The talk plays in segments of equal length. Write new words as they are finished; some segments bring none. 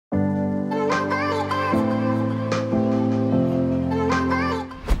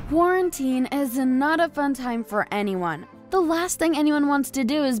Quarantine is not a fun time for anyone. The last thing anyone wants to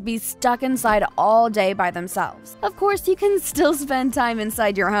do is be stuck inside all day by themselves. Of course, you can still spend time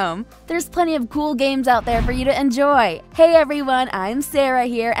inside your home. There's plenty of cool games out there for you to enjoy. Hey everyone, I'm Sarah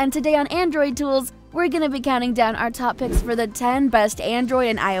here, and today on Android Tools, we're gonna be counting down our top picks for the 10 best Android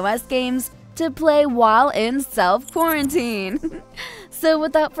and iOS games to play while in self-quarantine. So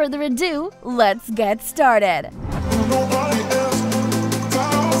without further ado, let's get started.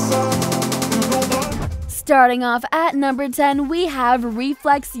 Starting off at number 10, we have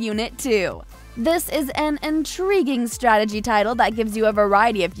Reflex Unit 2. This is an intriguing strategy title that gives you a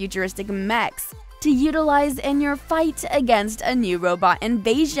variety of futuristic mechs to utilize in your fight against a new robot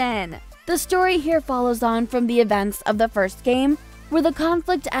invasion. The story here follows on from the events of the first game, where the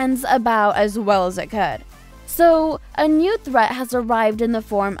conflict ends about as well as it could. So, a new threat has arrived in the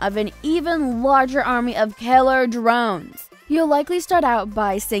form of an even larger army of killer drones. You'll likely start out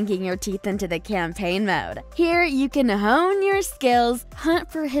by sinking your teeth into the campaign mode. Here, you can hone your skills, hunt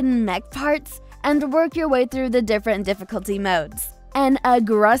for hidden mech parts, and work your way through the different difficulty modes. An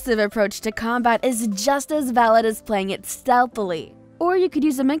aggressive approach to combat is just as valid as playing it stealthily. Or you could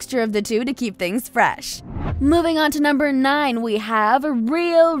use a mixture of the two to keep things fresh. Moving on to number 9, we have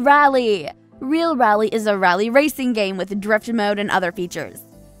Real Rally. Real Rally is a rally racing game with drift mode and other features.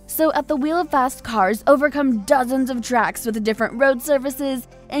 So at the wheel of fast cars, overcome dozens of tracks with different road surfaces,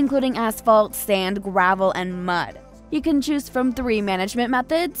 including asphalt, sand, gravel, and mud. You can choose from 3 management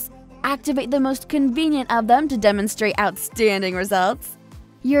methods. Activate the most convenient of them to demonstrate outstanding results.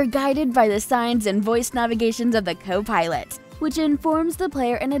 You're guided by the signs and voice navigations of the co-pilot, which informs the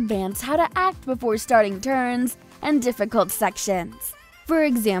player in advance how to act before starting turns and difficult sections. For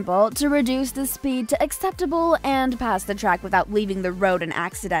example, to reduce the speed to acceptable and pass the track without leaving the road in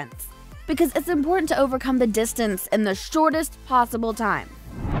accidents, because it's important to overcome the distance in the shortest possible time.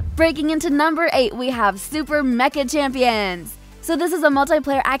 Breaking into number 8, we have Super Mecha Champions. So this is a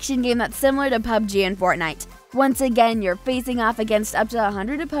multiplayer action game that's similar to PUBG and Fortnite. Once again, you're facing off against up to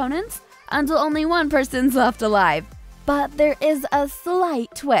 100 opponents until only one person's left alive. But there is a slight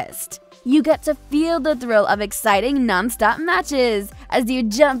twist. You get to feel the thrill of exciting non-stop matches as you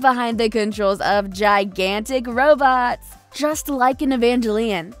jump behind the controls of gigantic robots, just like in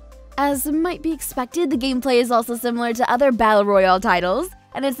Evangelion. As might be expected, the gameplay is also similar to other Battle Royale titles,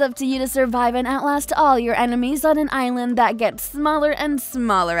 and it's up to you to survive and outlast all your enemies on an island that gets smaller and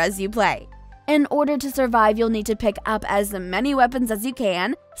smaller as you play. In order to survive, you'll need to pick up as many weapons as you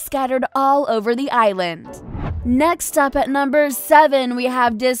can, scattered all over the island. Next up at number 7, we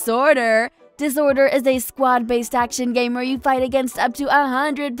have Disorder. Disorder is a squad-based action game where you fight against up to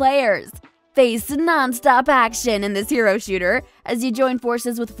 100 players. Face non-stop action in this hero shooter as you join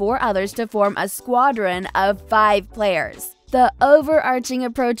forces with 4 others to form a squadron of 5 players. The overarching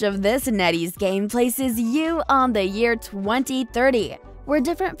approach of this NetEase game places you on the year 2030, where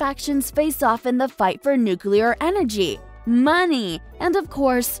different factions face off in the fight for nuclear energy, money, and of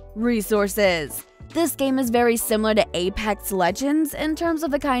course, resources. This game is very similar to Apex Legends in terms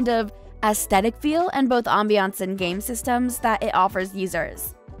of the kind of aesthetic feel and both ambiance and game systems that it offers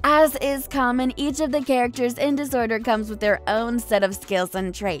users. As is common, each of the characters in Disorder comes with their own set of skills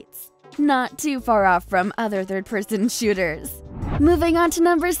and traits, not too far off from other third-person shooters. Moving on to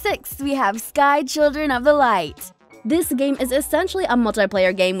number 6, we have Sky Children of the Light. This game is essentially a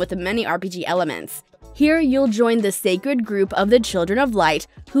multiplayer game with many RPG elements. Here, you'll join the sacred group of the Children of Light,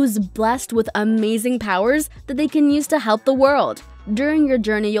 who's blessed with amazing powers that they can use to help the world. During your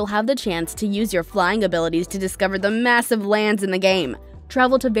journey, you'll have the chance to use your flying abilities to discover the massive lands in the game,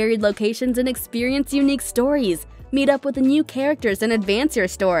 travel to varied locations and experience unique stories, meet up with new characters and advance your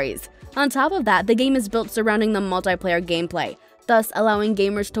stories. On top of that, the game is built surrounding the multiplayer gameplay, thus allowing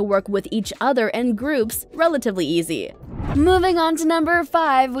gamers to work with each other in groups relatively easy. Moving on to number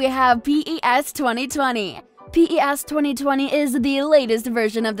 5, we have PES 2020. PES 2020 is the latest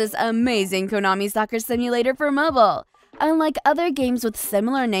version of this amazing Konami soccer simulator for mobile. Unlike other games with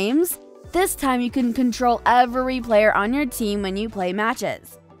similar names, this time you can control every player on your team when you play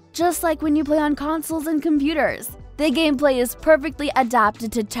matches. Just like when you play on consoles and computers, the gameplay is perfectly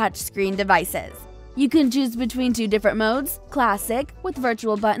adapted to touchscreen devices. You can choose between 2 different modes, Classic, with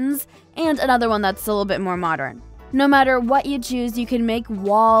virtual buttons, and another one that's a little bit more modern. No matter what you choose, you can make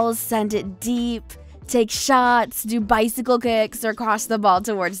walls, send it deep, take shots, do bicycle kicks, or cross the ball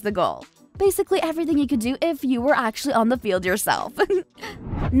towards the goal. Basically everything you could do if you were actually on the field yourself.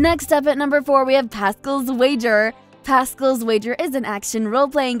 Next up at number 4, we have Pascal's Wager. Pascal's Wager is an action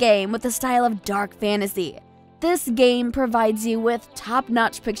role-playing game with a style of dark fantasy. This game provides you with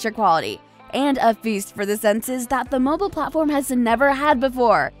top-notch picture quality and a feast for the senses that the mobile platform has never had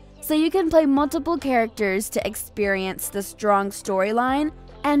before. so you can play multiple characters to experience the strong storyline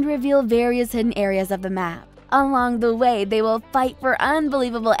and reveal various hidden areas of the map. Along the way, they will fight for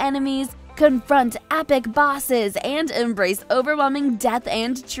unbelievable enemies, confront epic bosses, and embrace overwhelming death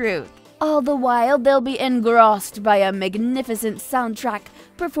and truth. All the while, they'll be engrossed by a magnificent soundtrack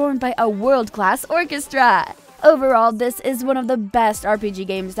performed by a world-class orchestra. Overall, this is one of the best RPG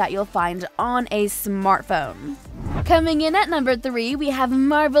games that you'll find on a smartphone. Coming in at number 3, we have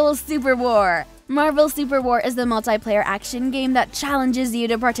Marvel Super War. Marvel Super War is a multiplayer action game that challenges you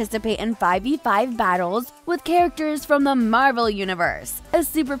to participate in 5v5 battles with characters from the Marvel Universe. A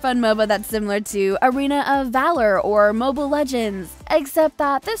super fun MOBA that's similar to Arena of Valor or Mobile Legends, except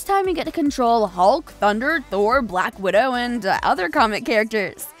that this time you get to control Hulk, Thunder, Thor, Black Widow, and other comic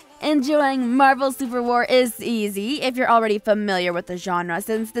characters. Enjoying Marvel Super War is easy if you're already familiar with the genre,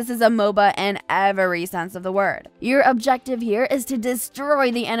 since this is a MOBA in every sense of the word. Your objective here is to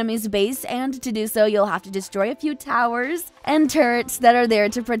destroy the enemy's base, and to do so you'll have to destroy a few towers and turrets that are there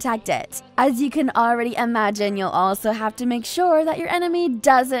to protect it. As you can already imagine, you'll also have to make sure that your enemy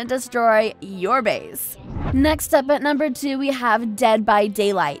doesn't destroy your base. Next up at number 2, we have Dead by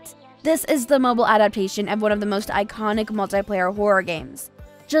Daylight. This is the mobile adaptation of one of the most iconic multiplayer horror games.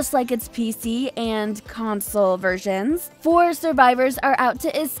 Just like its PC and console versions, 4 survivors are out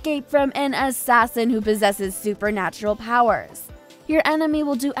to escape from an assassin who possesses supernatural powers. Your enemy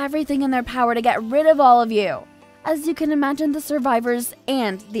will do everything in their power to get rid of all of you. As you can imagine, the survivors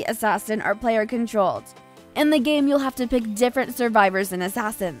and the assassin are player controlled. In the game, you'll have to pick different survivors and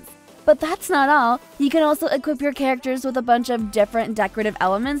assassins. But that's not all. You can also equip your characters with a bunch of different decorative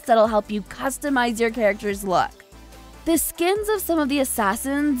elements that'll help you customize your character's look. The skins of some of the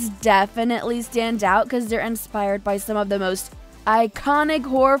assassins definitely stand out because they're inspired by some of the most iconic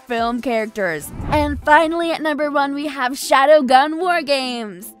horror film characters. And finally at number 1, we have Shadowgun War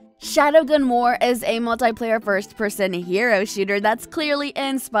Games. Shadowgun War is a multiplayer first-person hero shooter that's clearly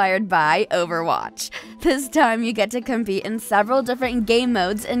inspired by Overwatch. This time you get to compete in several different game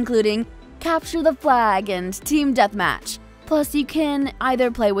modes, including Capture the Flag and Team Deathmatch. Plus, you can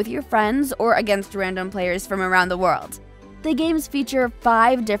either play with your friends or against random players from around the world. The games feature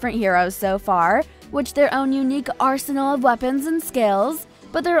 5 different heroes so far, with their own unique arsenal of weapons and skills,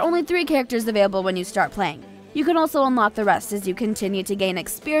 but there are only 3 characters available when you start playing. You can also unlock the rest as you continue to gain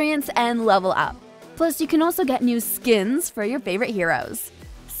experience and level up. Plus, you can also get new skins for your favorite heroes.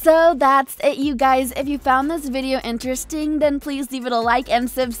 So that's it, you guys. If you found this video interesting, then please leave it a like and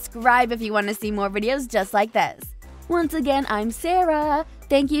subscribe if you want to see more videos just like this. Once again, I'm Sarah.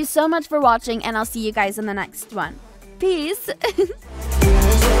 Thank you so much for watching, and I'll see you guys in the next one. Peace!